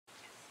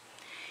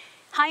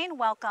Hi and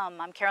welcome.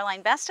 I'm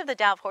Caroline Best of the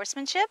Tao of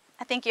Horsemanship.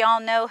 I think you all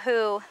know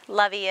who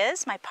Lovey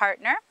is, my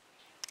partner.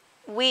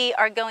 We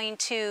are going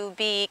to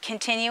be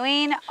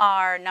continuing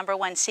our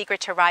 #1 secret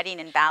to riding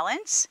in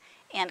balance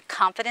and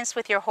confidence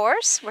with your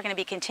horse. We're going to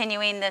be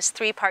continuing this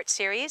 3-part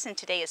series, and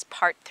today is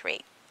part 3.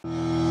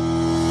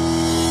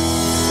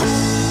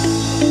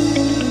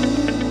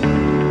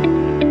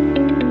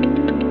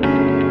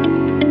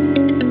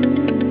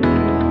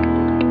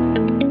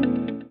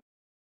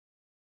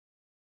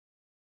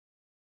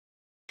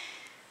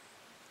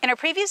 In our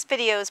previous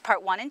videos,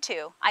 part 1 and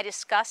 2, I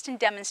discussed and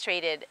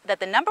demonstrated that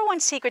the #1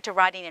 secret to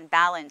riding in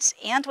balance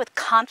and with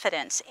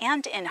confidence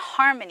and in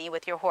harmony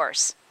with your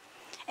horse.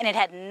 And it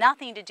had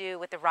nothing to do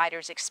with the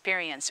rider's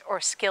experience or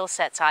skill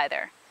sets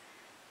either.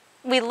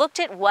 We looked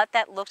at what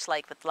that looked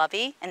like with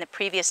Lovey in the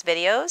previous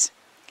videos,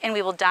 and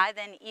we will dive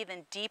in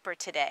even deeper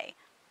today.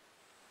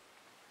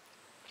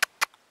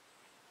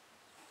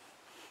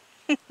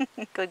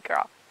 Good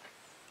girl.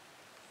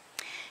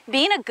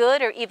 Being a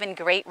good or even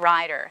great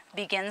rider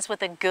begins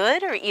with a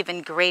good or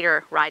even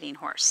greater riding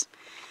horse.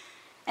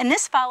 And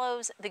this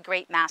follows the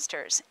great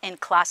masters in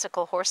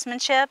classical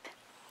horsemanship,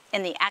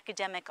 in the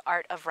academic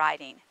art of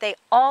riding. They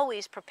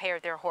always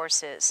prepared their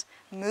horses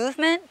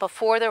movement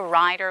before the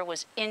rider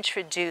was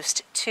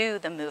introduced to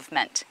the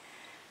movement.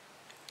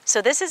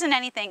 So this isn't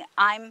anything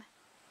I'm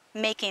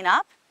making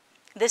up.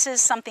 This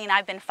is something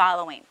I've been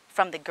following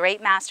from the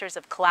great masters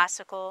of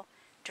classical,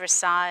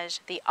 dressage,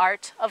 the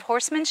art of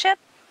horsemanship,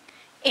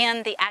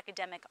 and the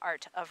academic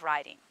art of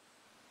riding.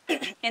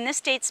 And this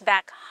dates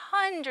back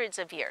hundreds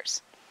of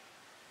years.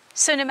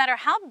 So no matter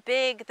how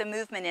big the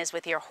movement is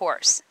with your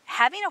horse,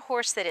 having a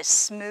horse that is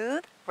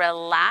smooth,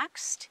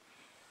 relaxed,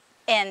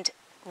 and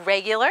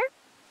regular,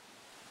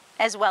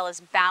 as well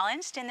as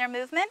balanced in their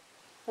movement,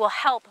 will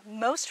help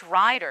most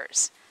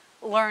riders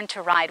learn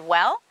to ride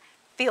well,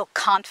 feel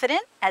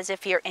confident as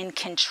if you're in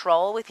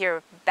control with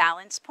your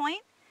balance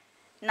point,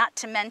 not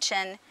to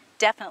mention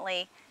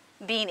definitely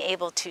being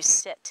able to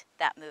sit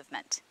that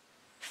movement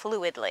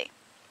fluidly.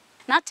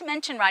 Not to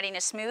mention, riding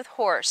a smooth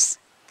horse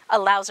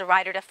allows a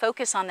rider to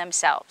focus on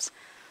themselves,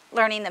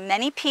 learning the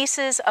many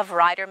pieces of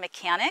rider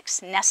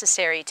mechanics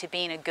necessary to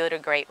being a good or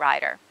great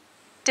rider.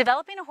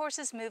 Developing a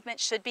horse's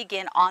movement should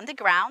begin on the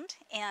ground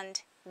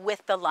and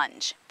with the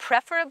lunge,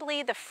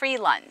 preferably the free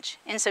lunge.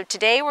 And so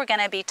today we're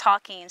going to be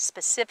talking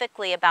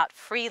specifically about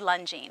free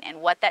lunging and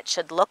what that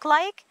should look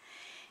like.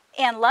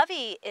 And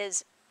Lovey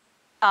is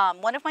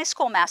one of my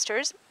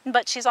schoolmasters,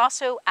 but she's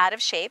also out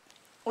of shape.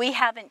 We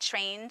haven't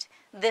trained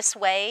this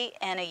way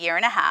in a year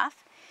and a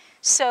half.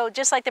 So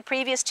just like the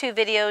previous 2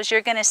 videos, you're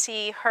going to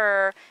see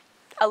her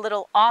a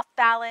little off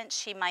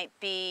balance. It might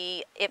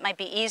be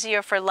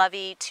easier for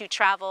Lovey to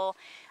travel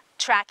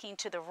tracking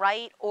to the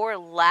right or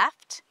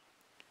left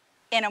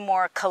in a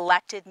more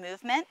collected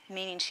movement,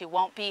 meaning she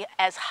won't be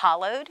as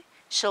hollowed.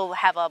 She'll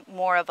have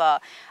more of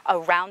a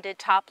rounded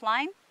top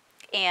line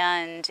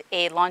and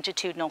a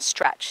longitudinal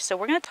stretch. So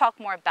we're going to talk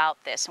more about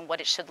this and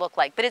what it should look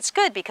like. But it's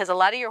good because a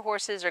lot of your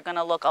horses are going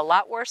to look a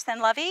lot worse than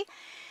Lovey,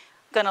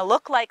 going to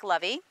look like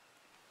Lovey.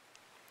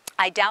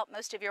 I doubt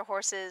most of your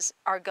horses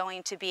are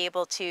going to be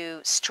able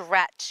to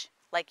stretch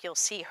like you'll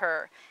see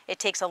her. It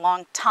takes a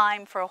long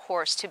time for a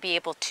horse to be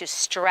able to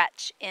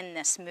stretch in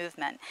this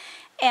movement.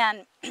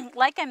 And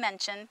like I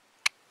mentioned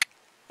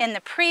in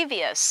the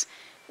previous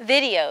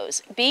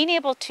videos, being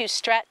able to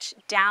stretch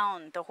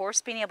down, the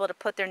horse being able to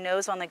put their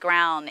nose on the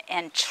ground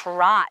and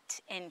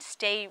trot and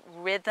stay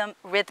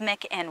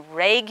rhythmic and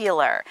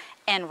regular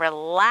and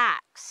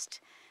relaxed.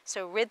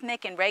 So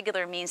rhythmic and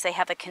regular means they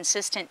have a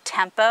consistent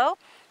tempo.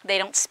 They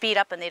don't speed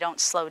up and they don't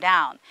slow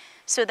down.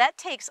 So that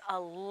takes a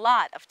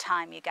lot of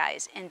time, you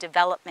guys, in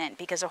development,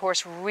 because a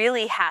horse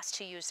really has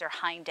to use their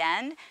hind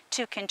end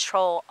to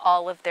control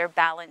all of their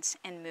balance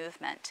and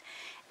movement.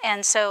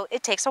 And so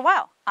it takes a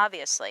while,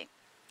 obviously.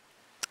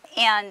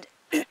 And,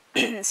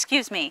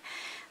 excuse me,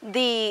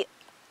 the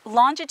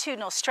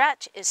longitudinal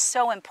stretch is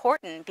so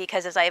important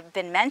because, as I've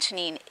been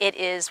mentioning, it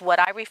is what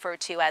I refer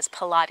to as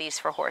Pilates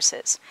for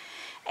horses.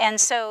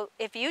 And so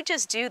if you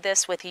just do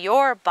this with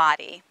your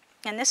body,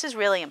 and this is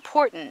really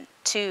important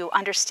to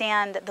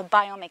understand the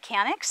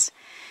biomechanics,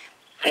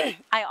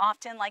 I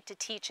often like to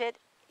teach it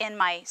in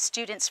my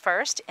students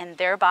first, in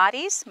their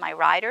bodies, my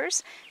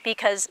riders,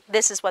 because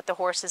this is what the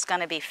horse is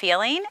going to be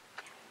feeling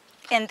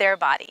in their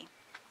body.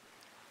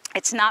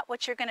 It's not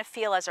what you're going to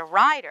feel as a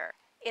rider.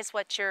 It's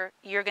what you're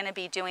going to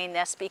be doing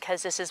this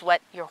because this is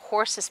what your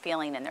horse is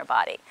feeling in their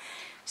body.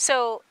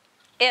 So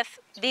if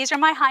these are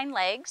my hind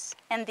legs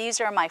and these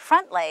are my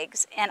front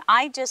legs, and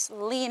I just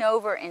lean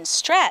over and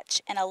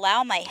stretch and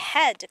allow my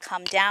head to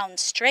come down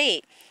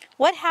straight,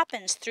 what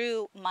happens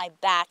through my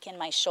back and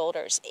my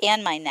shoulders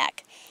and my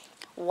neck?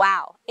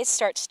 Wow, it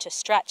starts to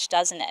stretch,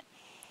 doesn't it?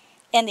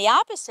 And the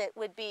opposite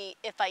would be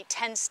if I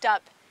tensed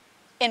up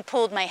and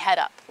pulled my head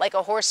up, like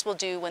a horse will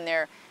do when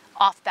they're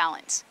off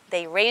balance.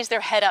 They raise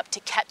their head up to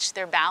catch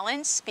their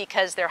balance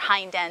because their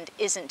hind end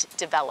isn't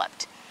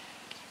developed.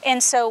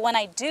 And so when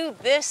I do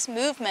this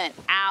movement,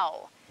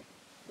 ow,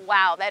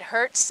 wow, that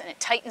hurts, and it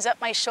tightens up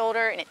my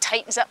shoulder, and it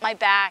tightens up my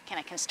back, and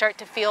I can start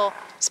to feel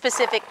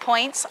specific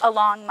points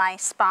along my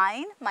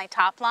spine, my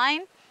top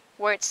line,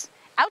 where it's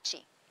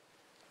ouchy.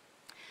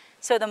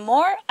 So the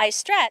more I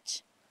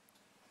stretch,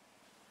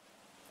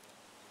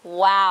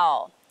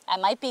 wow, I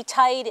might be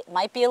tight, it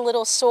might be a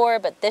little sore,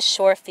 but this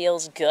sure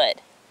feels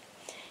good.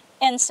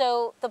 And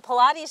so the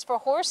Pilates for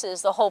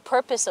horses, the whole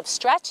purpose of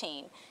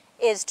stretching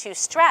is to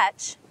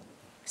stretch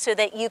so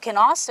that you can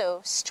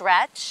also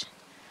stretch,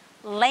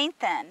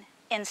 lengthen,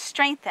 and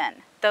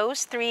strengthen.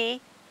 Those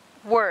three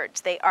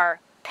words, they are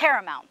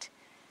paramount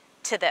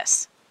to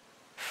this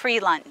free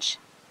lunge,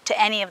 to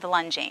any of the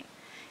lunging.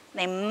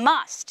 They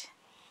must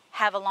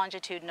have a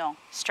longitudinal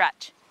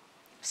stretch.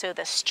 So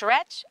the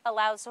stretch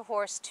allows the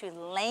horse to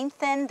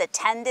lengthen the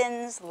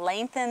tendons,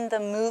 lengthen the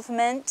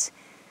movement,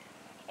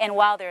 and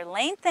while they're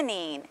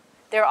lengthening,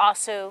 they're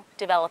also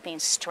developing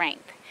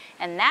strength.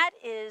 And that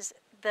is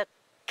the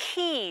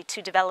key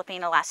to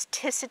developing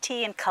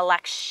elasticity and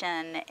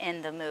collection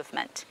in the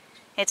movement.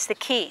 It's the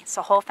key, it's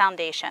the whole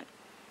foundation.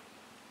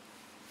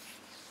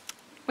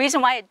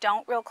 Reason why I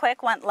don't real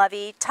quick want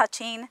Lovey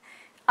touching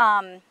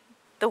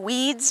the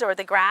weeds or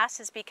the grass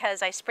is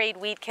because I sprayed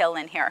weed kill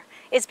in here.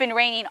 It's been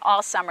raining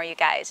all summer, you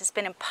guys. It's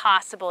been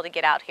impossible to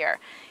get out here.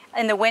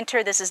 In the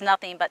winter, this is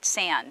nothing but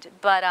sand,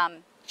 but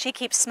she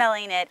keeps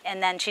smelling it,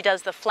 and then she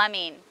does the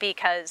Fleming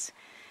because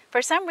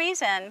for some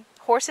reason,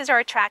 horses are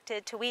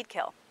attracted to weed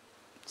kill.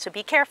 So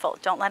be careful,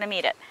 don't let them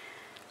eat it.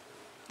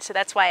 So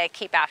that's why I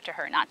keep after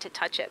her, not to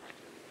touch it.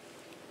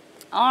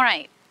 All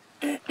right,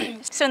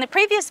 so in the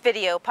previous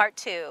video, part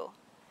 2,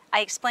 I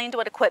explained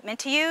what equipment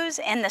to use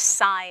and the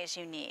size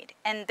you need,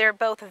 and they're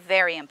both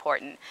very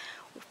important.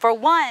 For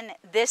one,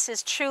 this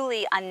is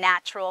truly a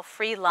natural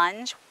free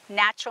lunge.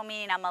 Natural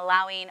meaning I'm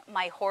allowing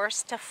my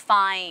horse to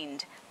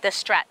find the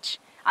stretch.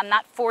 I'm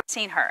not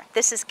forcing her.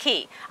 This is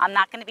key. I'm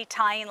not going to be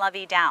tying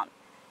Lovey down.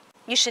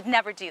 You should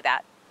never do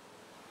that.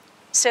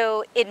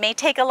 So it may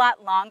take a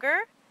lot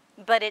longer,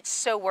 but it's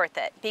so worth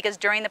it because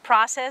during the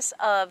process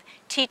of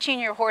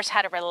teaching your horse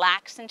how to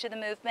relax into the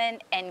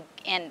movement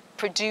and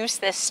produce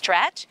this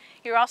stretch,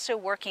 you're also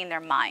working their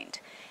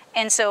mind.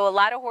 And so a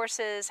lot of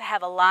horses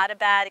have a lot of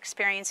bad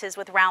experiences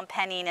with round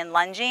penning and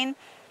lunging,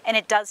 and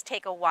it does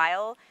take a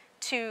while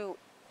to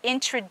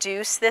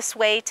introduce this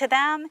way to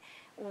them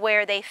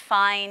where they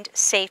find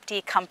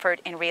safety,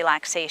 comfort, and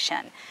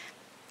relaxation.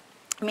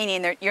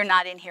 Meaning you're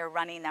not in here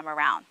running them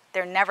around.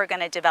 They're never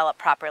going to develop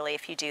properly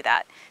if you do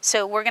that.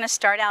 So we're going to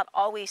start out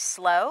always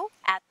slow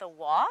at the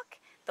walk.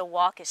 The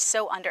walk is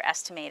so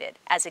underestimated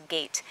as a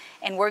gait.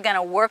 And we're going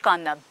to work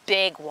on the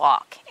big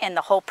walk. And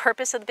the whole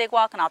purpose of the big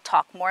walk, and I'll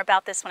talk more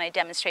about this when I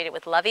demonstrate it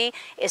with Lovey,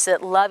 is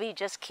that Lovey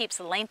just keeps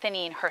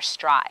lengthening her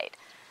stride.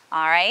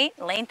 All right?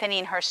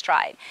 Lengthening her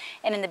stride.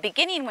 And in the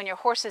beginning, when your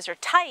horses are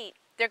tight,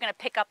 they're going to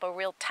pick up a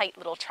real tight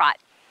little trot.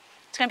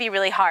 It's going to be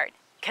really hard.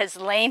 Because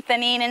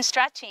lengthening and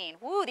stretching,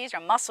 woo, these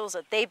are muscles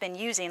that they've been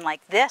using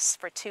like this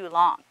for too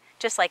long,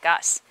 just like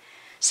us.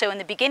 So in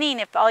the beginning,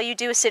 if all you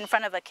do is sit in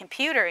front of a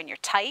computer and you're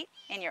tight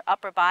in your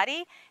upper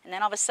body, and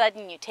then all of a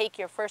sudden you take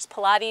your first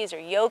Pilates or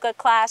yoga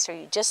class, or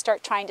you just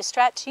start trying to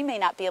stretch, you may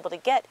not be able to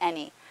get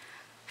any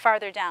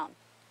farther down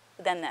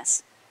than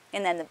this.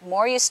 And then the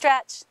more you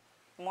stretch,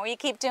 the more you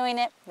keep doing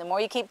it, the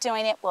more you keep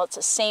doing it, well, it's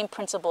the same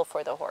principle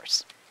for the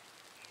horse.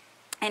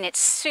 And it's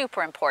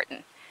super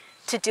important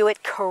to do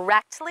it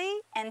correctly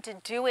and to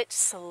do it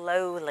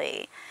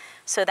slowly.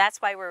 So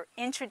that's why we're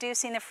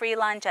introducing the free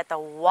lunge at the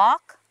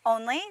walk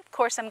only. Of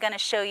course, I'm going to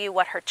show you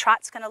what her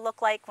trot's going to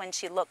look like when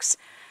she looks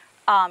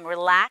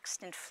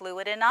relaxed and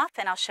fluid enough,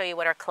 and I'll show you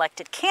what her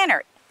collected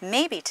canter,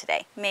 maybe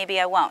today, maybe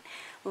I won't.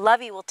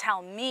 Lovey will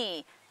tell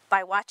me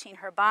by watching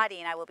her body,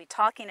 and I will be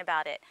talking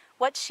about it,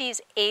 what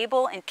she's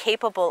able and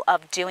capable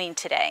of doing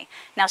today.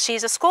 Now,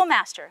 she's a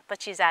schoolmaster,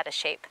 but she's out of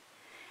shape.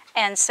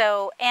 And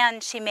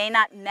she may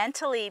not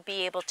mentally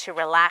be able to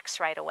relax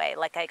right away,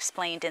 like I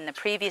explained in the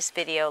previous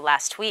video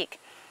last week.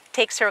 It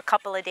takes her a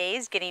couple of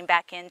days getting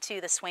back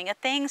into the swing of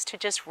things to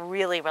just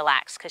really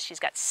relax because she's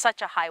got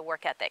such a high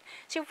work ethic.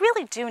 So you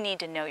really do need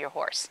to know your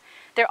horse.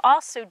 They're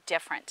all so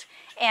different.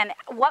 And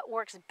what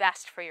works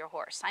best for your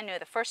horse? I know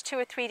the first 2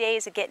 or 3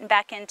 days of getting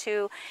back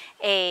into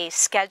a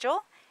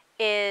schedule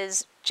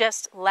is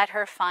just let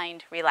her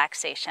find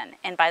relaxation.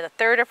 And by the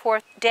 3rd or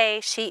 4th day,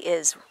 she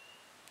is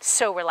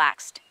so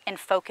relaxed and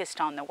focused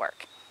on the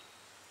work.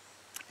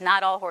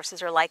 Not all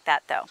horses are like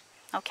that though.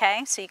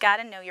 Okay, so you got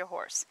to know your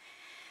horse.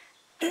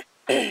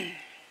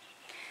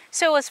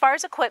 So as far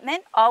as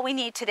equipment, all we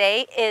need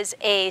today is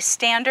a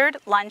standard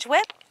lunge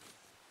whip.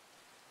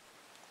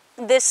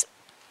 This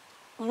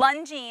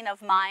lunging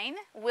of mine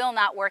will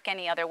not work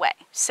any other way.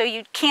 So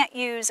you can't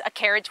use a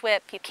carriage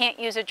whip, you can't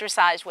use a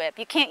dressage whip,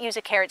 you can't use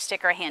a carrot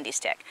stick or a handy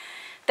stick.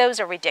 Those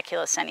are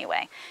ridiculous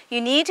anyway. You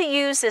need to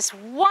use this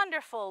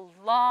wonderful,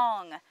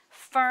 long,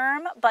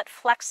 firm, but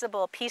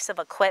flexible piece of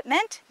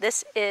equipment.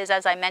 This is,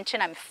 as I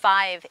mentioned, I'm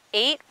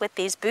 5'8". With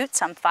these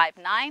boots, I'm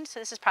 5'9", so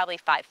this is probably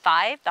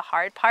 5'5", the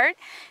hard part.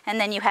 And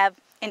then you have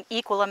an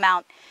equal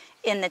amount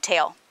in the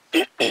tail.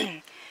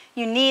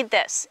 You need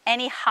this.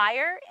 Any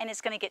higher and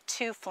it's going to get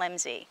too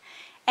flimsy.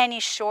 Any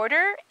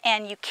shorter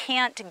and you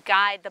can't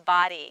guide the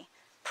body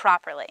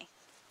properly.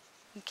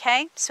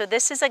 Okay, so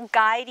this is a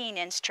guiding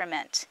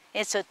instrument.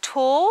 It's a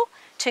tool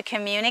to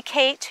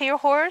communicate to your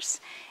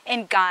horse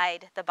and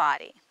guide the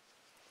body.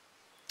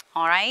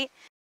 All right,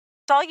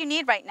 it's all you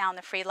need right now in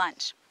the free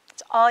lunge.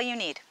 It's all you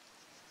need.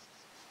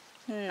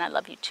 I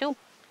love you too,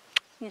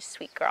 you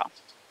sweet girl.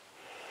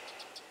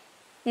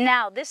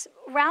 Now this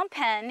round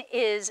pen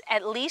is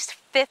at least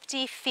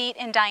 50 feet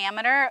in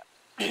diameter.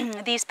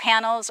 These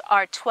panels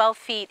are 12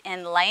 feet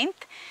in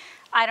length.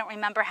 I don't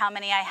remember how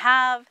many I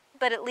have,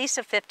 but at least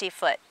a 50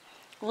 foot.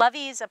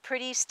 Lovey is a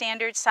pretty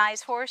standard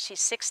size horse.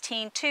 She's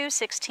 16.2,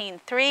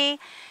 16.3.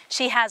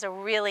 She has a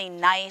really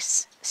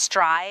nice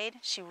stride.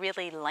 She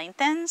really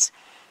lengthens.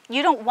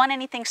 You don't want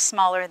anything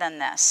smaller than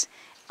this,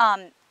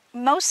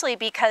 mostly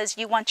because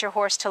you want your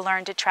horse to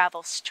learn to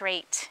travel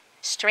straight.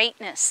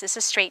 Straightness, this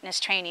is straightness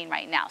training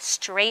right now,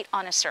 straight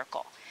on a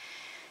circle.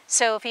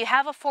 So if you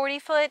have a 40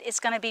 foot, it's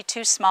going to be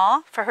too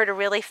small for her to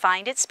really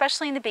find it,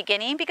 especially in the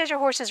beginning, because your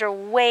horses are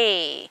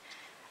way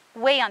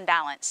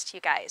unbalanced,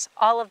 you guys,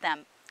 all of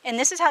them. And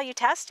this is how you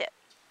test it.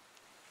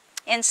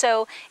 And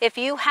so if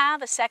you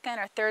have a second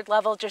or third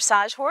level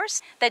dressage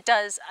horse that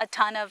does a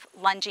ton of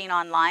lunging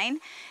online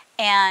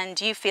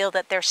and you feel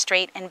that they're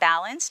straight and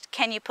balanced,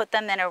 can you put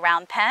them in a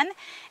round pen?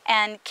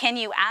 And can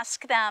you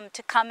ask them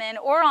to come in,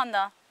 or on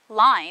the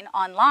line,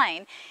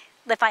 online?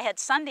 If I had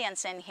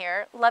Sundance in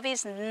here,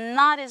 Lovey's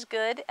not as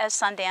good as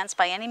Sundance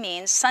by any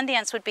means.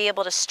 Sundance would be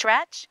able to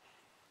stretch,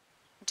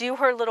 do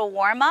her little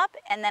warm-up,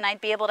 and then I'd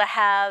be able to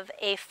have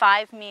a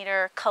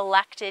 5-meter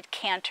collected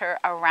canter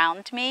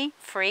around me,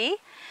 free,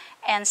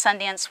 and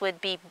Sundance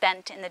would be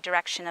bent in the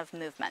direction of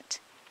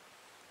movement.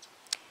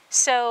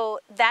 So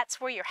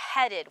that's where you're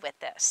headed with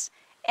this.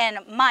 And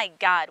my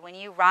God, when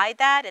you ride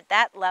that at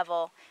that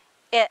level,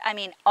 I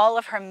mean, all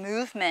of her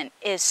movement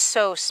is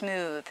so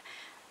smooth.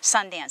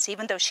 Sundance,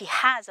 even though she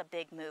has a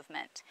big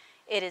movement,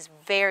 it is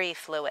very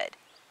fluid.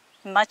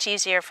 Much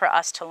easier for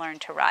us to learn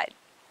to ride.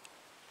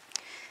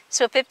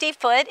 So 50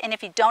 foot, and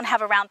if you don't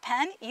have a round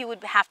pen, you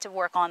would have to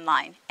work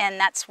online. And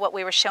that's what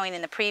we were showing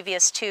in the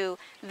previous 2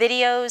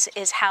 videos,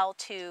 is how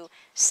to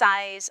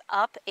size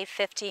up a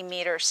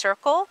 50-meter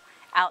circle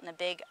out in a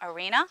big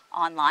arena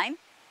online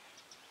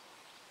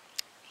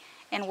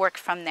and work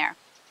from there.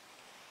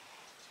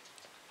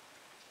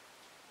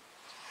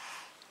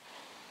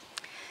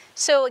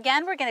 So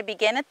again, we're going to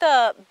begin at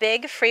the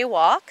big free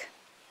walk.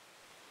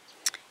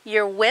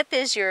 Your whip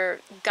is your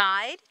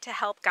guide to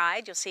help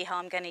guide. You'll see how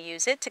I'm going to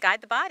use it to guide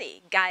the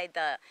body. Guide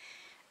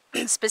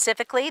the,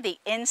 specifically the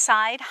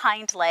inside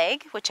hind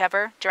leg,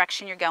 whichever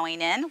direction you're going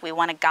in. We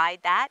want to guide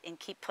that and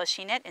keep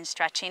pushing it and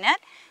stretching it.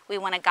 We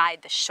want to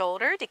guide the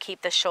shoulder to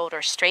keep the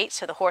shoulder straight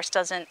so the horse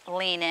doesn't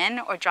lean in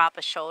or drop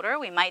a shoulder.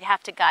 We might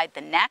have to guide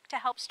the neck to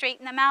help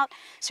straighten them out.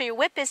 So your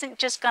whip isn't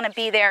just going to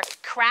be there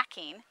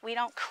cracking. We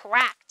don't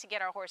crack to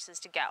get our horses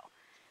to go.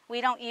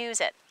 We don't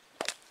use it.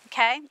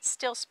 Okay? It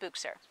still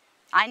spooks her.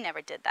 I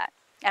never did that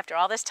after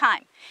all this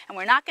time. And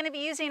we're not going to be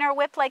using our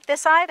whip like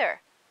this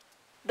either.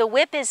 The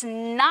whip is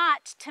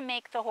not to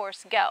make the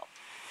horse go.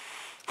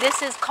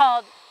 This is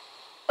called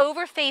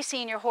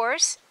overfacing your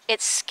horse.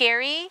 It's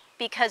scary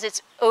because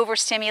it's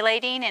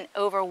overstimulating and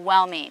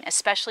overwhelming,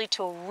 especially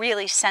to a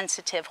really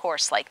sensitive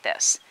horse like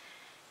this.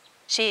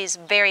 She's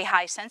very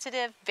high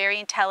sensitive, very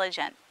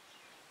intelligent.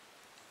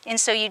 And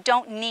so you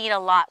don't need a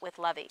lot with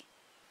Lovey.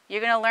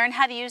 You're going to learn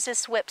how to use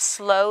this whip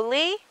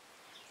slowly,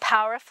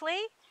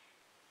 powerfully,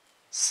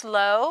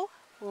 slow,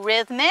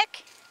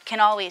 rhythmic, can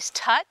always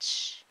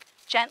touch,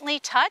 gently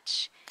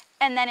touch,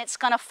 and then it's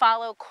going to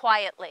follow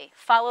quietly.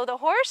 Follow the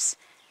horse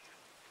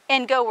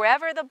and go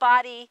wherever the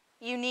body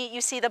you need. You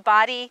see the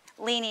body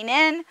leaning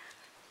in,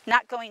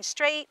 not going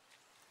straight,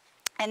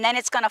 and then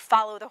it's going to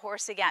follow the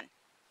horse again.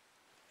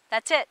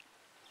 That's it.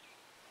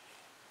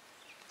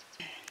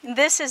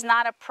 This is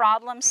not a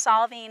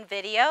problem-solving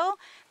video,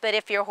 but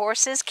if your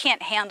horses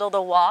can't handle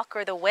the walk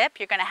or the whip,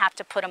 you're going to have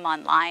to put them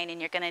online,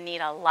 and you're going to need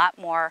a lot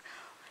more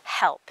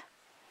help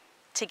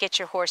to get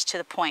your horse to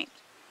the point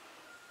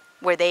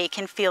where they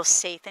can feel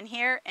safe in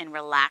here and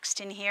relaxed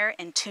in here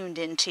and tuned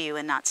into you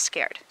and not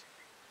scared.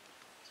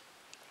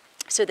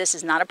 So this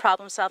is not a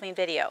problem-solving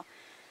video.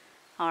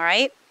 All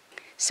right?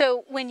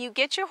 So when you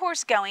get your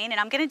horse going, and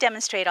I'm going to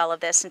demonstrate all of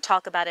this and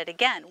talk about it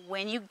again,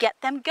 when you get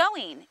them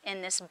going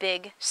in this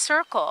big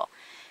circle,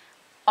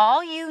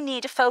 all you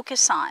need to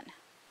focus on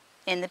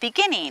in the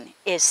beginning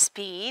is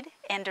speed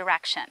and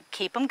direction.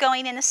 Keep them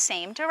going in the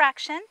same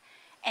direction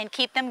and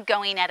keep them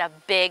going at a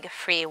big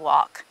free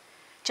walk.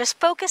 Just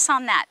focus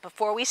on that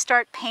before we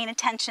start paying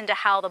attention to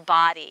how the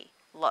body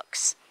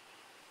looks.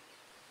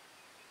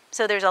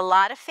 So there's a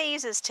lot of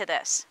phases to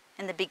this.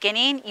 In the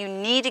beginning, you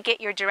need to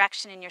get your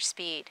direction and your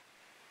speed.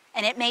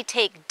 And it may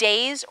take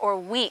days or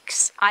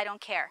weeks, I don't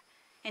care,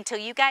 until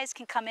you guys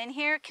can come in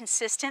here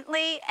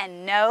consistently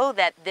and know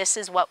that this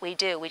is what we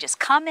do. We just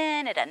come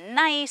in at a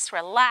nice,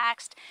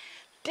 relaxed,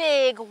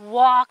 big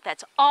walk.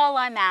 That's all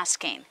I'm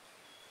asking.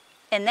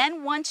 And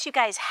then once you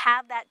guys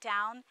have that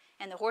down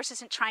and the horse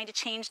isn't trying to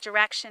change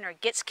direction or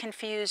gets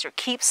confused or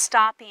keeps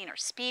stopping or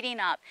speeding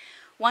up,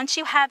 once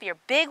you have your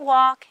big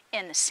walk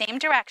in the same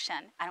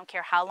direction, I don't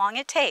care how long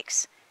it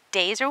takes,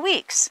 days or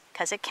weeks,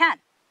 because it can,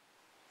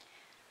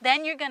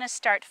 then you're going to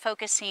start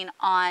focusing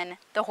on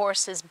the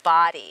horse's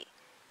body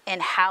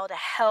and how to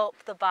help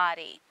the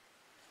body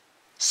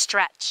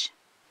stretch.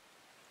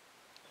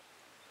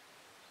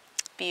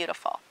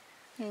 Beautiful.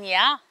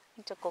 Yeah,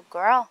 you're a good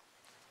girl.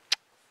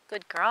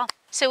 Good girl.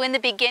 So in the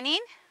beginning,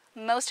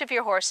 most of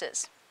your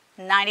horses,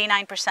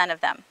 99%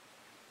 of them,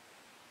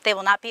 they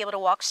will not be able to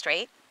walk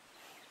straight.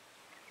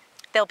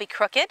 They'll be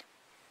crooked.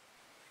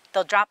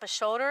 They'll drop a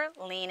shoulder,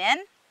 lean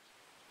in,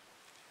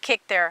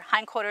 kick their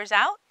hindquarters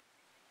out.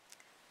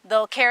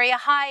 They'll carry a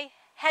high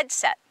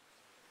headset.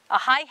 A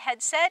high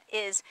headset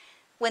is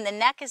when the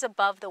neck is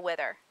above the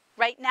wither.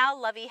 Right now,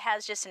 Lovey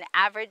has just an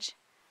average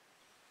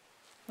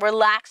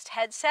relaxed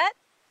headset.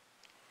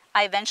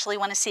 I eventually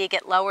want to see it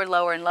get lower,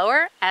 lower, and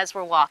lower as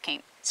we're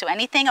walking. So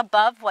anything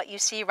above what you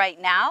see right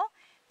now,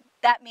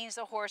 that means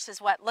the horse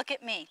is what? Look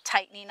at me,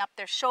 tightening up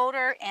their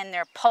shoulder and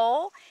their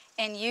pole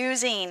and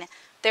using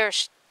their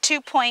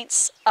 2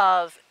 points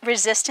of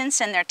resistance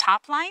in their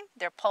top line,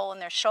 their pole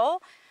and their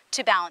shoal,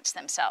 to balance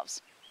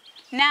themselves.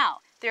 Now,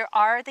 there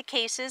are the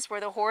cases where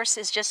the horse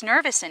is just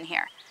nervous in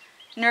here.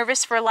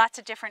 Nervous for lots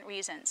of different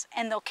reasons,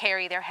 and they'll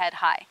carry their head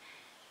high.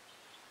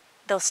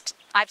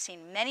 I've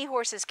seen many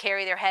horses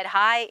carry their head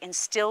high and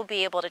still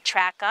be able to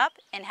track up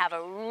and have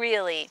a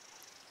really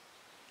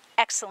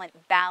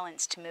excellent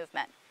balanced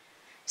movement.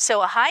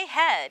 So a high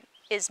head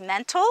is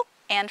mental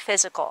and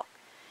physical.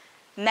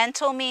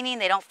 Mental meaning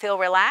they don't feel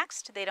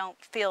relaxed, they don't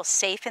feel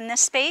safe in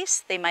this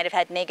space, they might have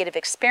had negative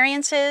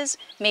experiences,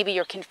 maybe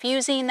you're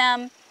confusing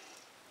them,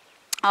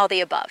 all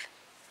the above.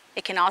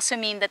 It can also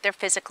mean that they're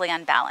physically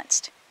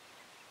unbalanced.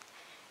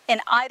 In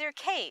either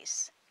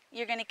case,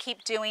 you're going to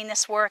keep doing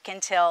this work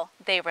until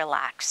they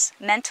relax,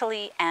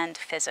 mentally and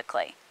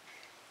physically.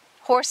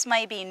 Horse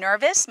might be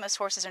nervous. Most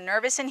horses are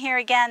nervous in here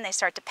again. They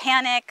start to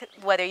panic,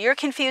 whether you're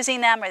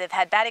confusing them or they've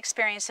had bad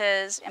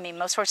experiences. I mean,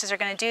 most horses are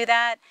going to do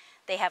that.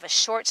 They have a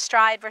short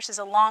stride versus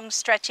a long,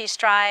 stretchy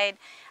stride,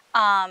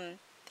 and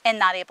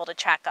not able to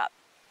track up.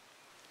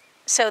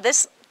 So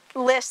this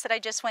list that I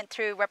just went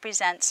through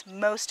represents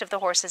most of the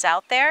horses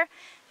out there.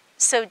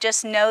 So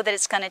just know that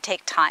it's going to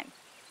take time,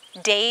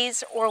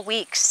 days or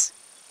weeks.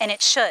 And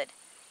it should.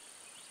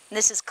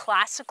 This is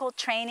classical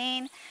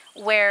training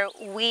where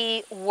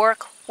we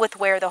work with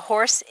where the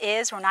horse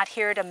is. We're not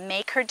here to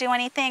make her do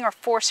anything or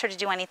force her to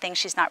do anything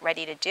she's not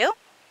ready to do.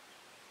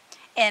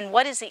 And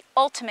what is the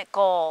ultimate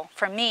goal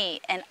for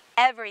me and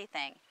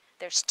everything?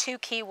 There's 2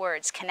 key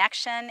words,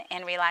 connection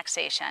and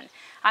relaxation.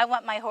 I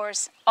want my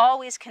horse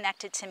always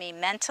connected to me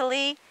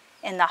mentally,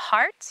 in the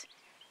heart,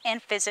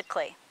 and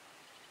physically.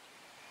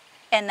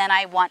 And then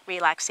I want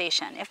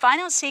relaxation. If I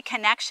don't see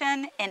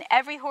connection in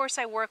every horse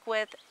I work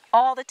with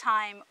all the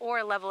time or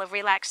a level of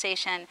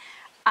relaxation,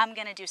 I'm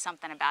going to do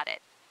something about it.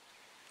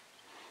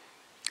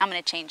 I'm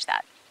going to change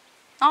that.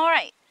 All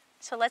right,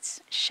 so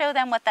let's show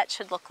them what that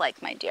should look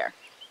like, my dear.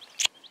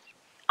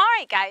 All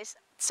right, guys,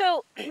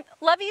 so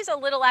Lovey's a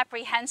little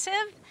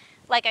apprehensive.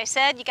 Like I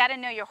said, you got to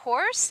know your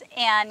horse,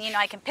 and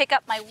I can pick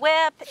up my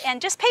whip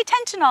and just pay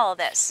attention to all of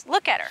this.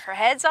 Look at her. Her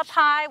head's up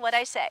high. What'd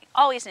I say?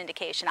 Always an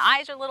indication.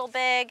 Eyes are a little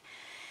big.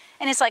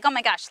 And it's like, oh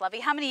my gosh, Lovey,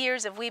 how many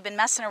years have we been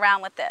messing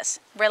around with this?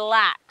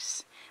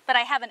 Relax. But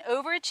I have an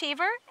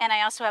overachiever, and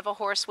I also have a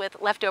horse with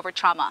leftover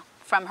trauma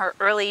from her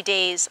early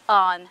days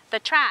on the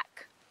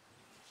track.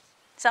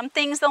 Some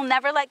things they'll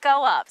never let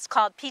go of. It's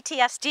called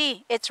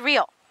PTSD. It's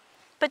real.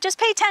 But just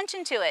pay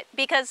attention to it,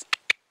 because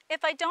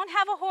if I don't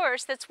have a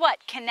horse that's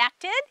what?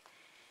 Connected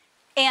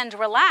and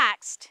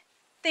relaxed,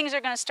 things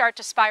are going to start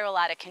to spiral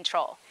out of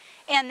control.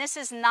 And this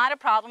is not a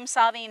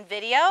problem-solving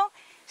video.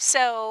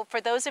 So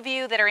for those of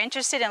you that are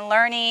interested in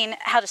learning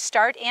how to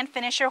start and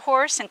finish your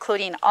horse,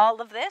 including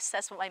all of this,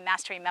 that's what my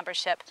Mastery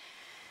Membership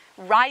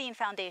Riding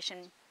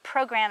Foundation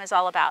program is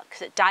all about,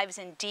 because it dives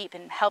in deep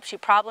and helps you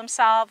problem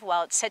solve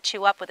while it sets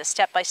you up with a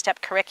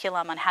step-by-step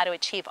curriculum on how to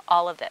achieve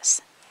all of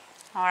this.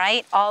 All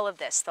right, all of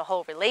this, the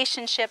whole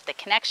relationship, the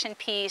connection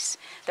piece,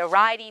 the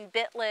riding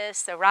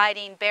bitless, the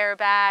riding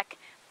bareback,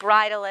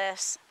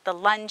 bridleless, the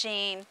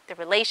lunging, the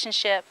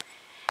relationship,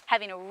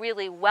 having a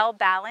really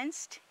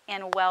well-balanced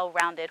and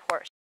well-rounded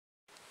horse.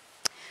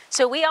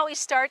 So we always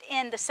start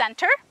in the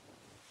center,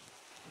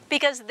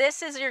 because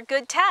this is your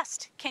good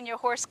test. Can your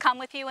horse come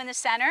with you in the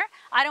center?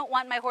 I don't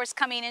want my horse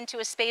coming into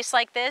a space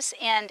like this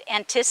and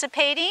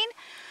anticipating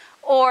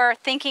or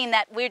thinking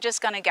that we're just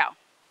going to go.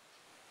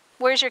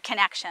 Where's your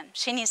connection?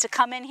 She needs to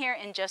come in here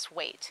and just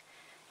wait.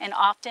 And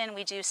often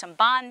we do some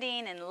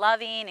bonding and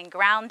loving and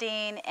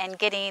grounding and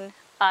getting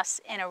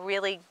us in a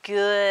really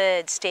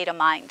good state of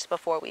mind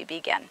before we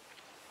begin.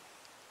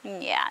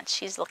 Yeah,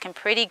 she's looking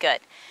pretty good.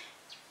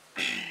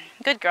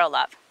 Good girl,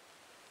 love.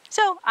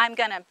 So I'm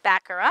going to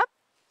back her up.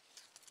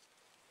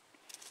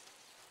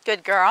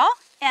 Good girl.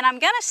 And I'm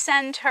going to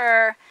send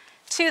her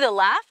to the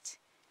left,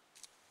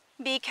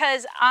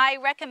 because I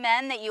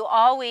recommend that you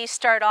always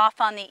start off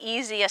on the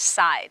easiest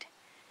side.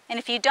 And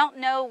if you don't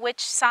know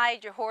which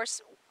side your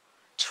horse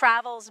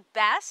travels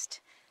best,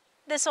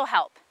 this will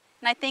help.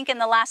 And I think in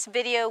the last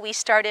video we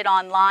started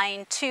on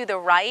line to the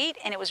right,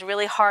 and it was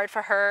really hard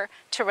for her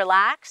to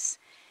relax.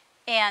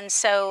 And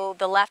so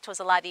the left was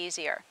a lot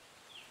easier.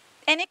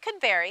 And it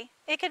could vary.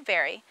 It could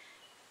vary.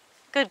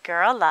 Good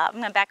girl, love. I'm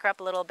going to back her up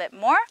a little bit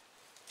more.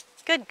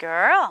 Good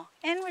girl.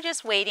 And we're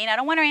just waiting. I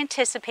don't want her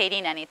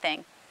anticipating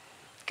anything.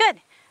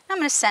 Good. I'm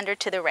going to send her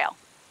to the rail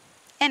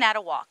and add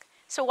a walk.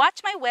 So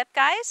watch my whip,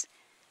 guys.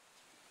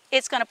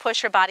 It's going to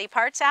push her body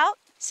parts out.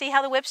 See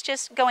how the whip's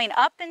just going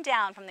up and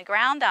down from the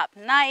ground up.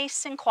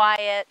 Nice and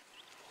quiet.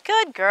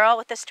 Good girl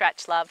with the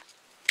stretch, love.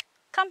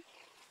 Come.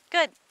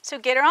 Good. So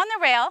get her on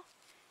the rail.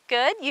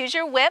 Good. Use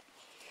your whip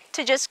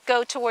to just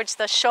go towards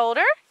the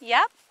shoulder.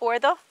 Yep. Or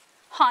the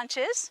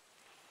haunches.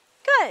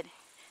 Good.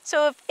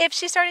 So if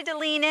she started to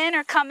lean in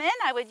or come in,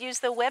 I would use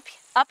the whip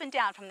up and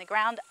down from the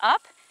ground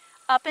up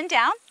and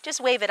down. Just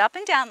wave it up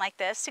and down like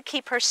this to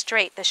keep her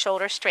straight, the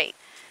shoulder straight.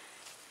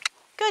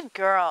 Good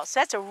girl. So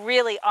that's a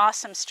really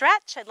awesome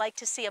stretch. I'd like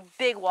to see a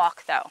big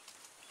walk though.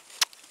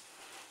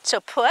 So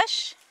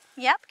push.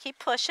 Yep, keep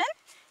pushing.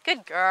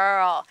 Good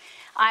girl.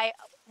 I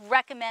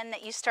recommend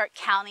that you start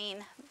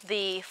counting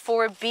the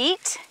 4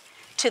 beat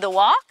to the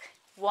walk.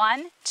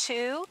 1,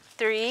 2,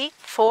 3,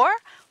 4.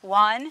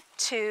 1,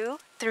 2,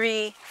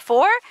 3,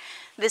 4.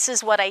 This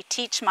is what I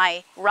teach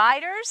my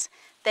riders,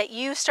 that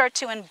you start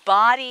to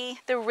embody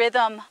the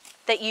rhythm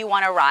that you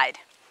want to ride.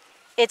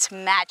 It's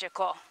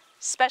magical,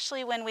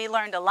 especially when we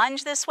learn to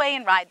lunge this way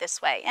and ride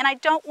this way. And I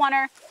don't want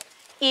her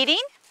eating,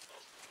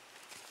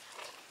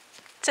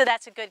 so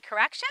that's a good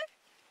correction,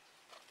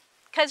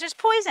 because there's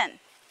poison.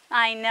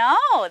 I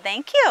know,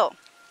 thank you.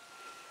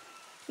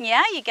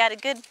 Yeah, you got a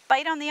good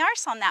bite on the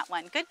arse on that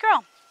one. Good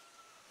girl.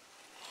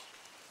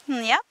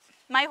 Yep.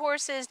 My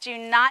horses do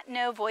not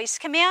know voice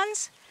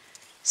commands,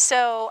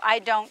 so I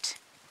don't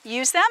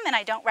use them and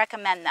I don't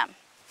recommend them.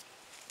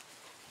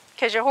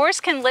 Because your horse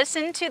can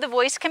listen to the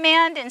voice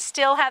command and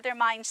still have their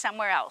mind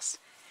somewhere else.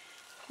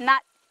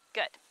 Not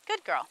good.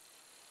 Good girl.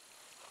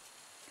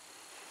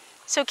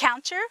 So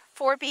count your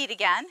 4 beat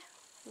again.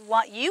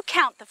 You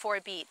count the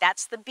 4 beat.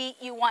 That's the beat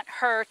you want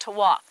her to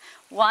walk.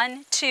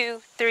 1,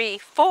 2, 3,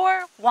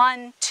 4.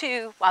 1,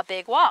 2, a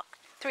big walk.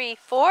 3,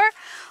 4.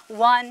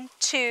 1,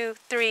 2,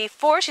 3,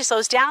 4. She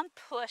slows down.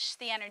 Push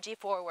the energy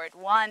forward.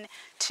 1,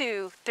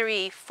 2,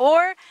 3,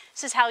 4.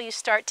 This is how you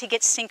start to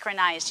get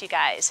synchronized, you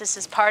guys. This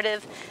is part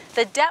of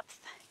the depth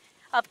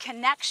of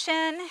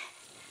connection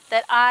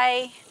that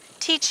I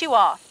teach you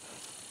all.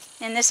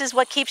 And this is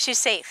what keeps you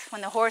safe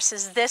when the horse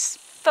is this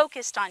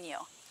focused on you.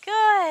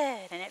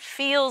 Good. And it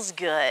feels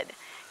good.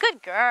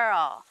 Good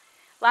girl.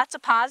 Lots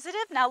of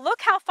positive. Now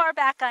look how far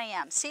back I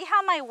am. See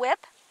how my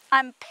whip?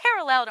 I'm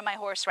parallel to my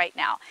horse right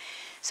now.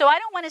 So I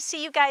don't want to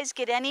see you guys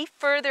get any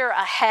further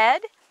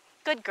ahead.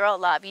 Good girl,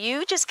 love.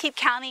 You just keep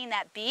counting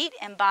that beat,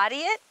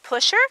 embody it,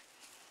 push her.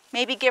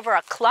 Maybe give her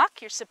a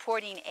cluck, your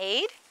supporting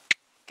aid.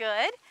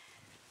 Good.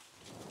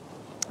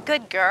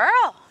 Good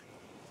girl.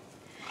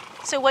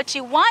 So what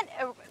you want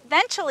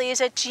eventually is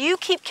that you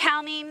keep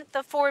counting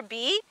the 4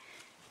 beat,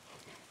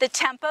 the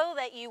tempo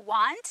that you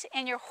want,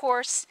 and your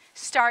horse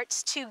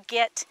starts to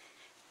get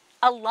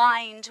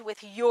aligned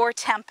with your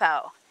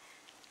tempo.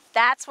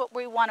 That's what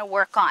we want to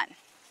work on,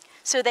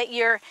 so that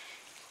your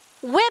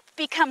whip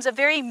becomes a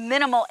very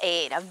minimal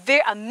aid,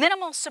 a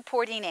minimal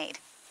supporting aid.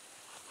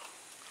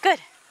 Good.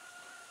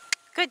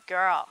 Good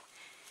girl.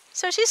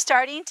 So she's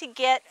starting to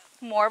get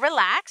more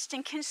relaxed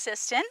and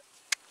consistent.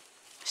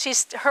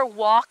 Her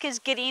walk is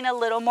getting a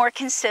little more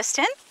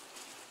consistent.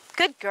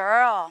 Good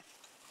girl.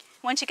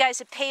 I want you guys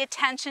to pay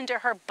attention to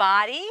her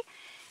body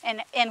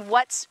and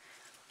what's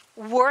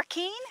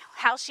working,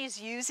 how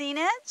she's using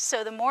it.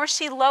 So the more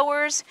she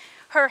lowers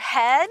her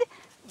head,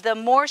 the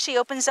more she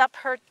opens up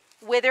her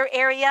wither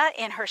area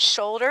in her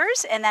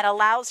shoulders, and that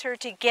allows her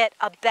to get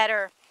a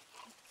better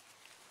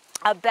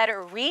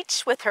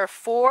reach with her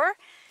 4.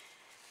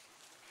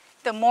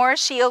 The more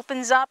she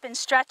opens up and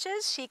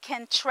stretches, she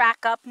can track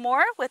up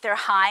more with her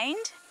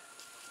hind.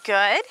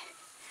 Good.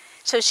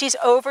 So she's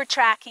over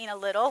tracking a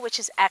little, which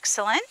is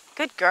excellent.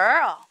 Good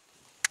girl.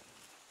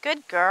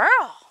 Good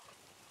girl.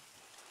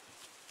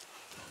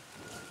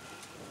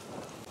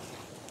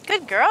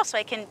 Good girl. So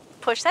I can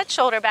push that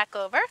shoulder back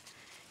over.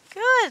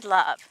 Good,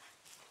 love.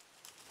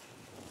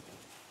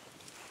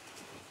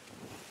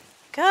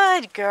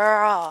 Good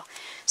girl.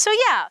 So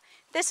yeah,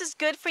 this is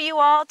good for you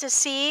all to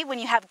see when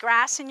you have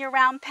grass in your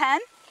round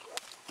pen.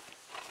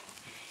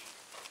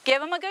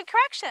 Give them a good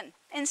correction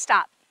and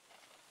stop.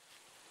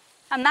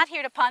 I'm not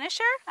here to punish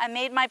her. I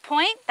made my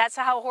point. That's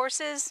how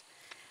horses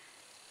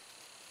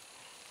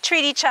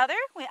treat each other.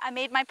 I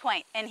made my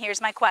point, and here's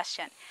my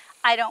question.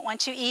 I don't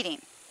want you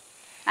eating.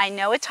 I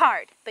know it's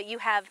hard, but you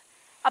have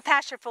a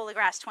pasture full of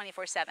grass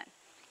 24/7.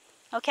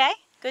 Okay?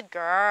 Good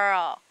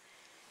girl.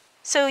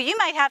 So you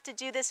might have to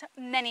do this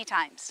many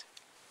times.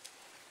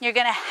 You're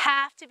going to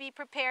have to be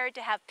prepared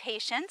to have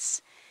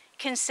patience,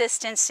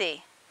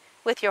 consistency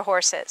with your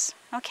horses.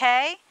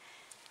 Okay?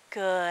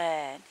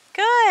 Good.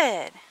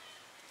 Good.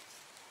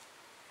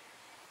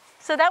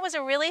 So that was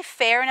a really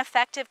fair and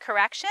effective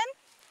correction,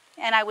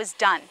 and I was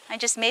done. I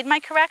just made my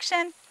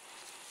correction.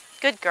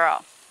 Good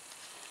girl.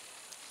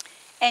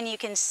 And you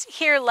can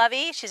hear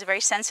Lovey, she's a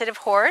very sensitive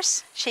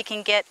horse. She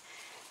can get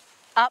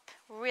up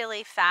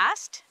really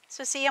fast.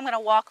 So see, I'm going to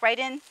walk right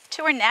in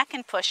to her neck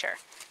and push her.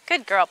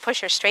 Good girl,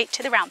 push her straight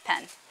to the round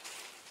pen.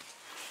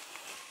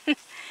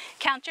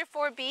 Count your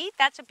 4 beat.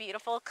 That's a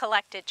beautiful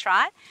collected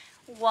trot.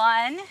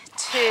 1,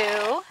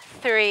 2,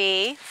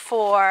 3,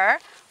 4.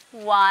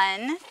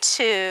 1,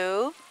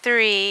 2,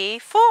 3,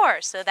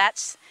 4. So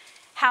that's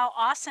how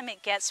awesome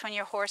it gets when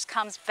your horse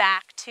comes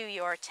back to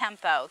your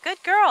tempo.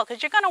 Good girl,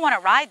 because you're going to want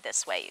to ride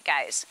this way, you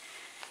guys.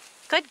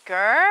 Good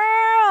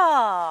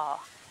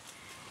girl.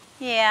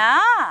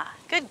 Yeah,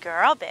 good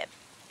girl, babe.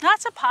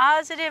 Lots of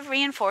positive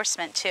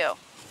reinforcement too.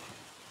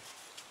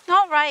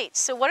 All right,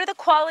 so what are the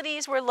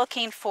qualities we're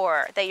looking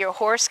for? That your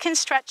horse can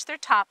stretch their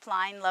top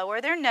line,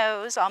 lower their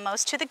nose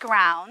almost to the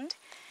ground.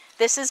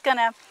 This is going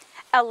to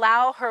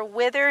allow her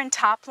wither and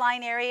top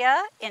line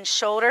area and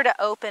shoulder to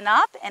open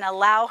up and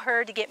allow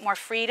her to get more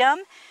freedom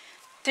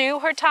through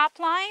her top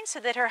line so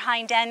that her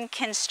hind end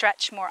can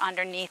stretch more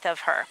underneath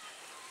of her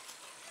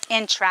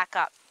and track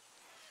up.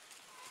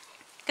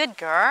 Good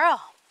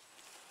girl.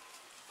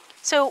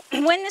 So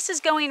when this is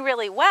going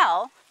really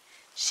well,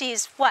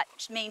 she's what?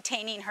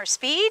 Maintaining her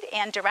speed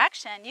and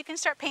direction. You can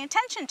start paying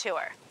attention to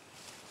her.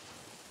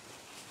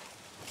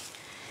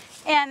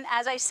 And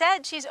as I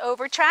said, she's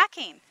over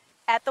tracking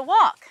at the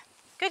walk.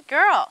 Good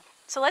girl.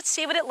 So let's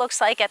see what it looks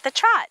like at the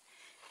trot.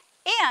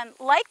 And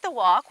like the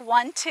walk,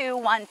 1, 2,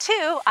 1,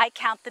 2, I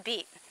count the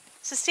beat.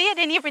 So see, I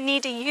didn't even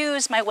need to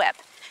use my whip.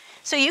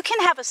 So you can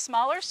have a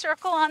smaller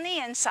circle on the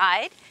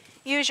inside.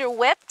 Use your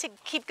whip to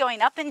keep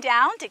going up and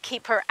down to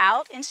keep her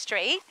out and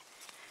straight.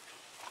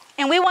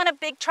 And we want a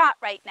big trot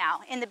right now.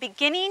 In the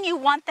beginning, you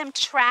want them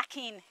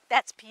tracking.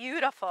 That's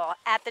beautiful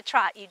at the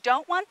trot. You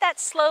don't want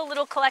that slow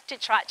little collected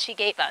trot she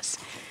gave us.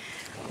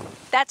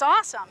 That's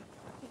awesome.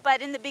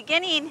 But in the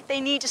beginning,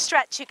 they need to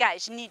stretch, you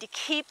guys. You need to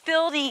keep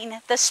building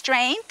the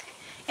strength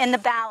and the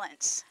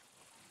balance.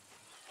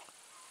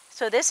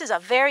 So this is a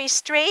very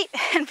straight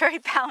and very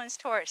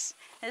balanced horse.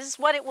 This is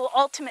what it will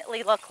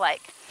ultimately look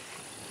like.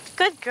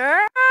 Good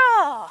girl.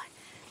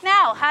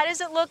 Now, how does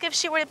it look if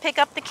she were to pick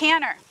up the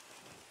canter?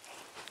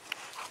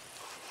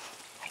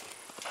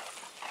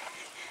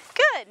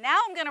 Good. Now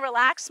I'm going to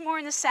relax more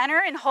in the center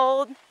and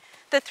hold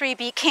the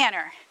 3-beat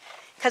canter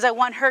because I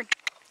want her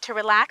to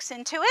relax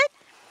into it.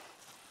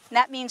 And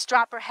that means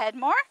drop her head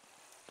more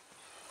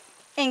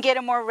and get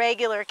a more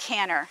regular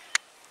canter.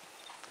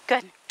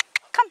 Good.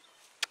 Come.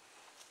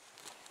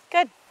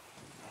 Good.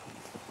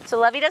 So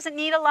Lovey doesn't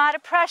need a lot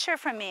of pressure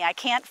from me. I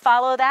can't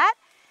follow that.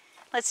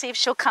 Let's see if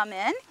she'll come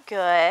in. Good.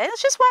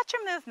 Let's just watch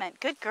her movement.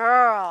 Good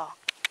girl.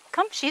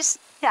 Come, she's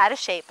out of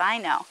shape, I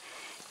know.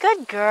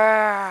 Good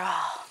girl.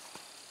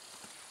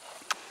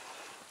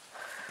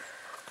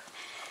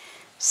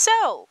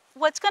 So,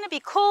 what's going to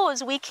be cool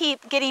is we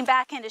keep getting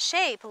back into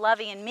shape,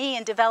 Lovey and me,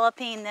 and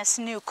developing this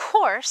new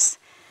course,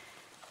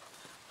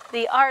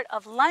 the art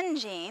of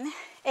lunging,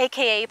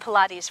 aka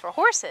Pilates for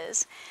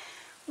horses.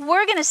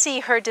 We're going to see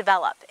her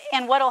develop.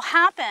 And what will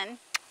happen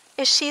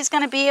is she's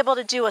going to be able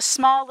to do a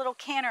small little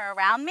canter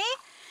around me,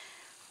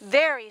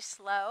 very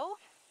slow,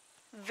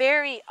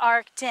 very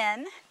arced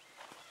in,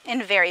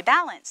 and very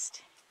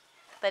balanced.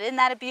 But isn't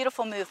that a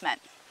beautiful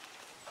movement?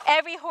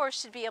 Every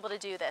horse should be able to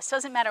do this.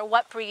 Doesn't matter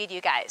what breed, you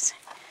guys.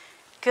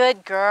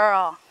 Good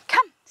girl.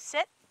 Come,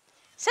 sit,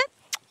 sit.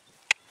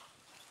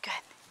 Good,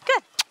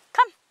 good,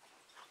 come.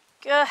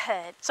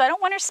 Good. So I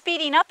don't want her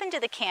speeding up into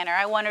the canter.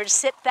 I want her to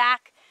sit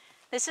back.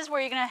 This is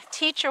where you're going to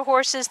teach your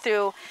horses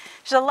through.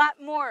 There's a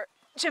lot more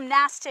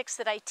gymnastics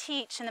that I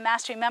teach in the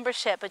Mastery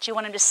membership, but you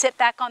want them to sit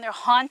back on their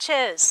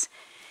haunches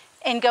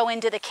and go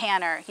into the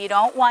canter. You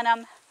don't want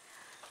them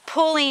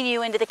pulling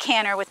you into the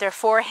canter with their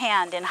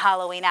forehand and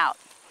hollowing out.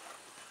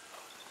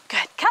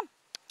 Good, come,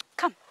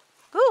 come.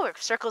 Ooh, her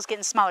circle's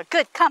getting smaller.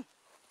 Good, come,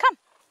 come.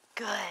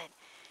 Good,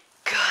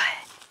 good,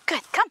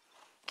 good, come,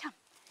 come.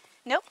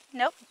 Nope,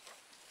 nope.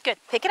 Good,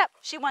 pick it up.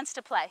 She wants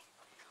to play.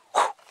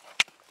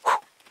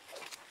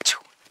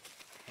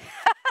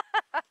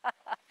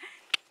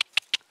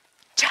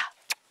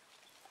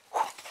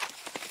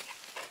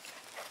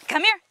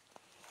 Come here.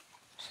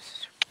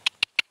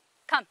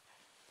 Come.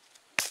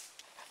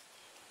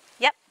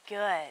 Yep,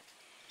 good.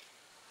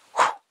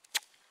 Come.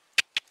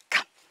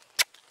 Come.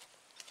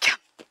 Come.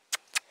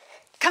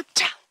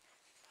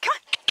 Come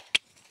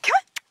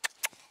on.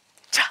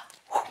 Come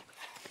on.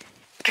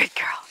 Good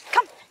girl.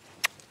 Come.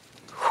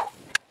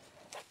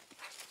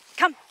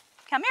 Come.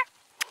 Come here.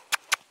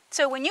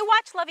 So when you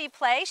watch Lovey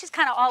play, she's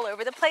kind of all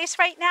over the place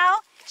right now.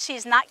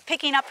 She's not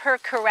picking up her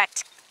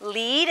correct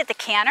lead at the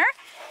canter.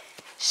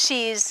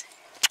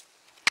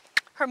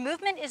 Her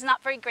movement is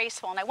not very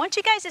graceful, and I want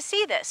you guys to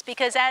see this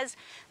because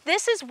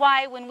this is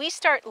why when we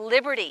start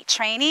Liberty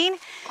training,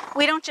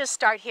 we don't just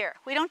start here.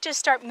 We don't just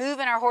start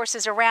moving our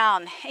horses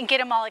around and get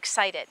them all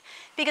excited,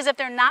 because if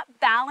they're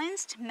not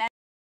balanced,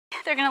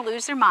 they're going to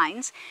lose their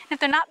minds. And if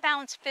they're not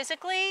balanced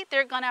physically,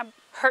 they're going to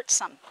hurt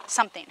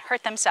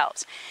hurt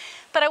themselves.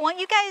 But I want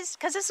you guys,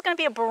 because this is going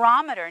to be a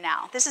barometer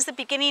now. This is the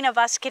beginning of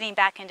us getting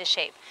back into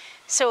shape.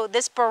 So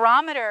this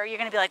barometer, you're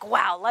going to be like,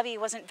 wow, Lovey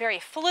wasn't very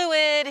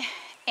fluid.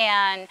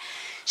 And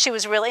she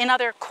was really, in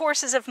other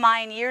courses of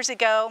mine years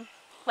ago,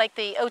 like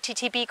the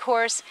OTTB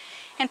course,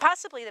 and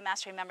possibly the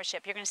Mastery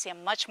Membership, you're going to see a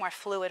much more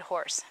fluid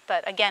horse.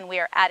 But again, we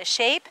are out of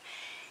shape.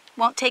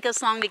 Won't take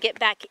us long to get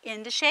back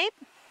into shape,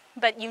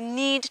 but you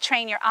need to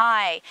train your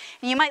eye.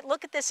 And you might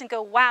look at this and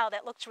go, wow,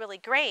 that looks really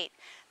great.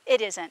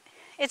 It isn't.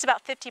 It's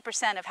about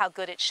 50% of how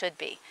good it should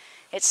be.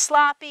 It's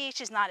sloppy,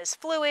 she's not as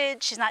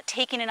fluid, she's not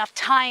taking enough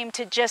time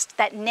to just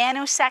that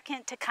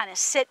nanosecond to kind of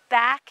sit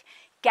back,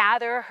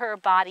 gather her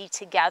body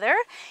together,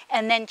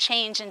 and then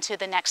change into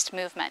the next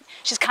movement.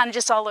 She's kind of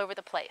just all over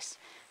the place.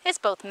 It's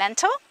both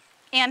mental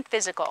and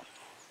physical.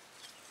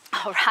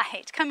 All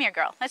right, come here,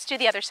 girl. Let's do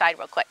the other side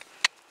real quick.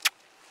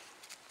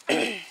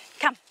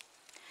 Come.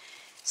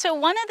 So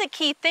one of the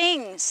key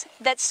things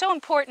that's so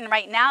important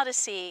right now to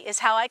see is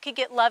how I could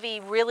get Lovey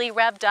really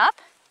revved up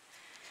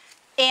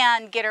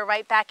and get her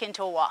right back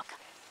into a walk.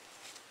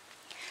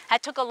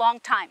 That took a long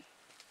time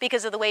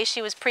because of the way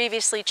she was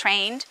previously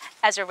trained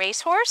as a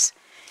racehorse.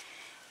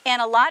 And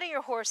a lot of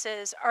your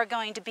horses are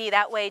going to be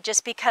that way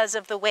just because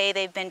of the way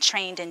they've been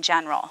trained in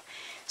general.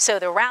 So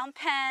the round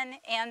pen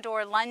and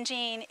or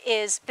lunging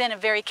has been a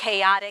very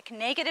chaotic,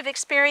 negative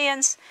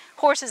experience.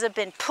 Horses have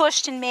been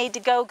pushed and made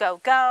to go,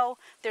 go, go.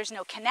 There's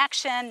no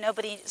connection.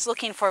 Nobody's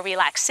looking for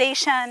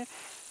relaxation.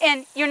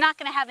 And you're not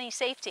going to have any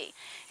safety.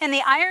 And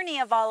the irony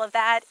of all of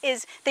that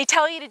is they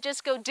tell you to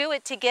just go do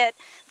it to get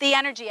the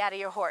energy out of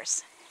your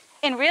horse.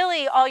 And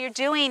really all you're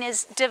doing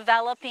is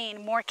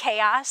developing more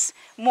chaos,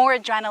 more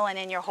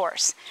adrenaline in your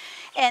horse.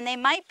 And they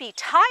might be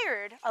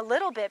tired a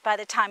little bit by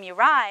the time you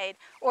ride,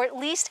 or at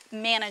least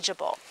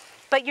manageable.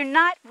 But you're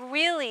not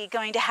really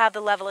going to have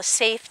the level of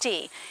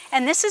safety.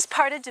 And this is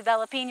part of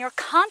developing your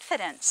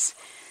confidence.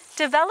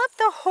 Develop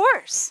the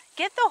horse.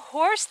 Get the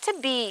horse to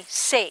be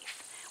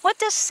safe. What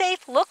does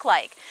safe look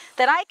like?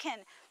 That I can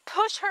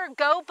push her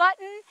go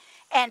button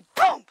and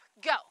boom,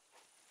 go.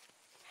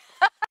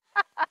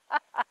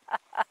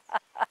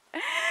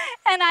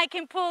 And I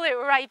can pull it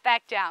right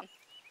back down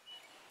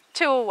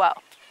to a whoa.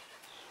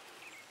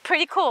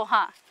 Pretty cool,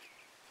 huh?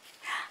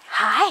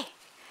 Hi.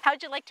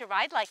 How'd you like to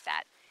ride like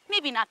that?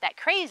 Maybe not that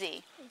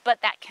crazy,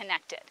 but that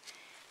connected.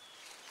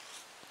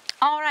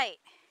 All right.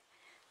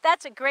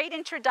 That's a great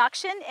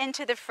introduction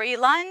into the free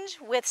lunge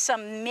with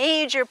some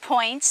major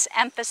points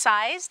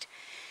emphasized.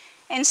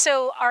 And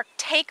so our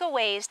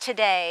takeaways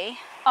today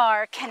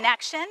are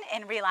connection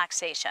and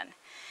relaxation.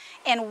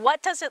 And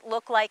what does it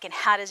look like and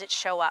how does it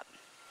show up?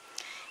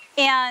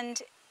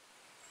 And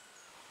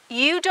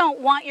you don't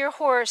want your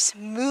horse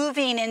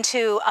moving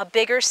into a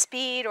bigger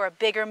speed or a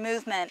bigger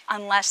movement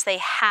unless they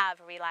have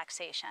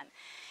relaxation.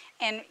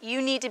 And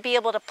you need to be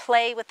able to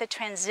play with the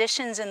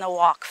transitions in the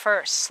walk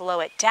first. Slow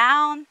it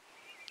down,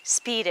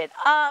 speed it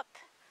up,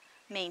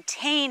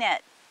 maintain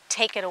it,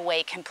 take it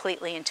away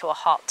completely into a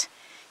halt.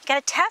 You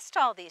got to test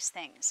all these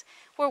things.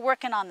 We're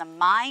working on the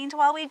mind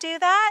while we do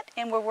that,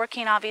 and we're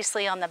working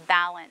obviously on the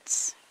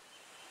balance.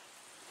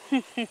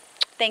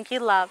 Thank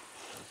you, love.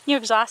 You're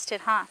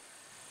exhausted, huh?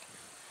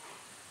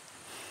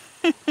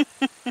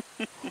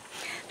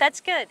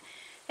 That's good.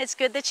 It's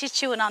good that she's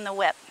chewing on the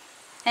whip.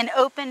 An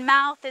open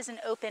mouth is an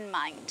open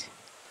mind.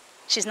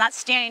 She's not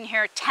standing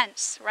here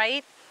tense,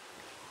 right?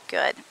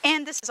 Good.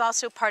 And this is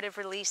also part of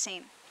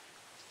releasing.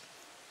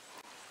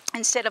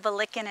 Instead of a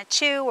lick and a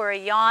chew or a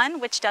yawn,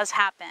 which does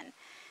happen,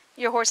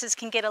 your horses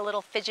can get a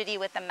little fidgety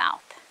with the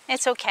mouth.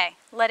 It's okay.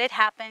 Let it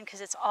happen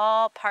because it's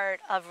all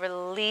part of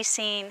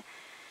releasing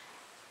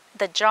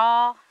the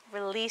jaw,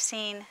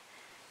 releasing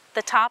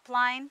the top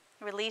line,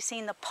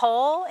 releasing the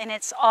pole, and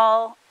it's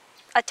all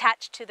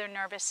attached to their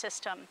nervous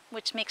system,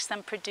 which makes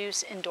them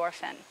produce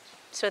endorphin.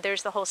 So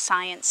there's the whole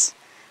science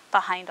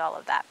behind all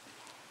of that.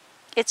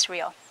 It's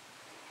real.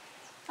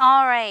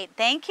 All right,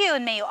 thank you,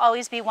 and may you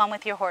always be one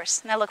with your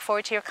horse. And I look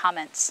forward to your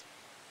comments.